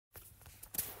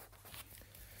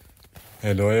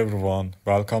Hello everyone,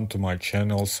 welcome to my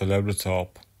channel Celebrity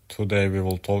Top. Today we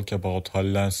will talk about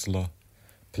Halil and Sıla.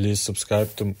 Please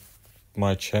subscribe to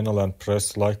my channel and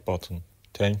press the like button.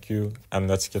 Thank you, and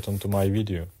let's get on to my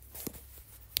video.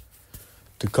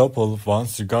 The couple,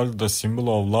 once regarded a symbol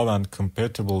of love and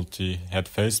compatibility, had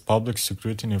faced public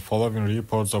scrutiny following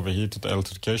reports of a heated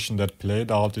altercation that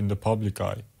played out in the public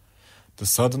eye. The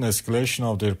sudden escalation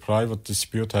of their private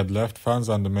dispute had left fans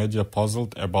and the media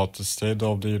puzzled about the state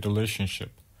of their relationship.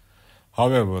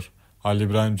 However, Halil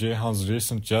İbrahim Ceyhan's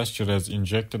recent gesture has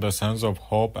injected a sense of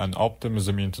hope and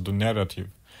optimism into the narrative,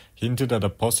 hinted at a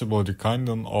possible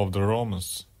rekindling of the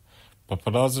romance.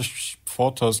 Paparazzi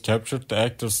photos captured the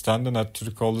actor standing at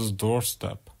Türkoğlu's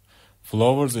doorstep,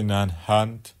 flowers in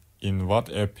hand, in what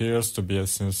appears to be a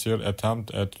sincere attempt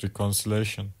at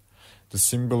reconciliation. The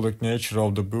symbolic nature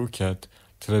of the bouquet,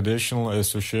 traditionally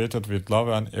associated with love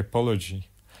and apology,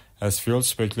 has fueled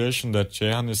speculation that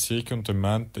Ceyhan is seeking to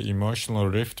mend the emotional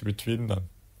rift between them.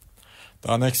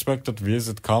 The unexpected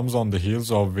visit comes on the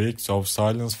heels of weeks of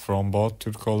silence from both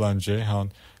Türkoğlu and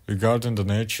Ceyhan regarding the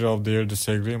nature of their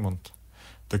disagreement.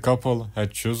 The couple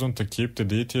had chosen to keep the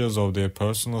details of their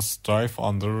personal strife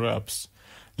under wraps,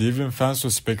 leaving fans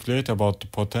to speculate about the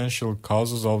potential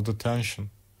causes of the tension.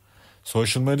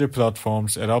 Social media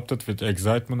platforms erupted with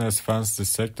excitement as fans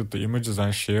dissected the images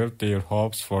and shared their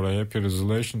hopes for a happy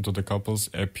resolution to the couple's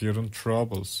apparent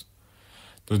troubles.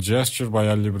 The gesture by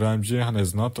Halil İbrahim Ceyhan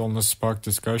has not only sparked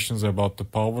discussions about the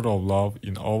power of love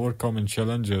in overcoming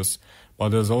challenges,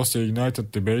 but has also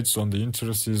ignited debates on the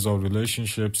intricacies of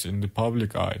relationships in the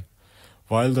public eye.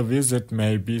 While the visit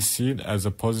may be seen as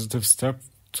a positive step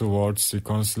towards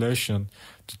reconciliation,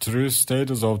 the true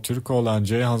status of Türkoğlu and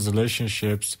Ceyhan's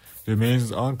relationships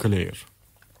remains unclear.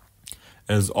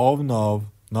 As of now,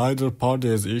 neither party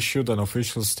has issued an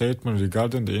official statement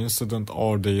regarding the incident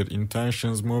or their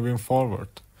intentions moving forward.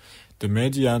 The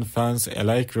media and fans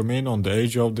alike remain on the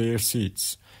edge of their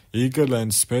seats, eagerly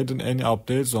anticipating any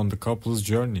updates on the couple's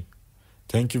journey.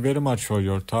 Thank you very much for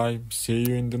your time. See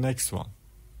you in the next one.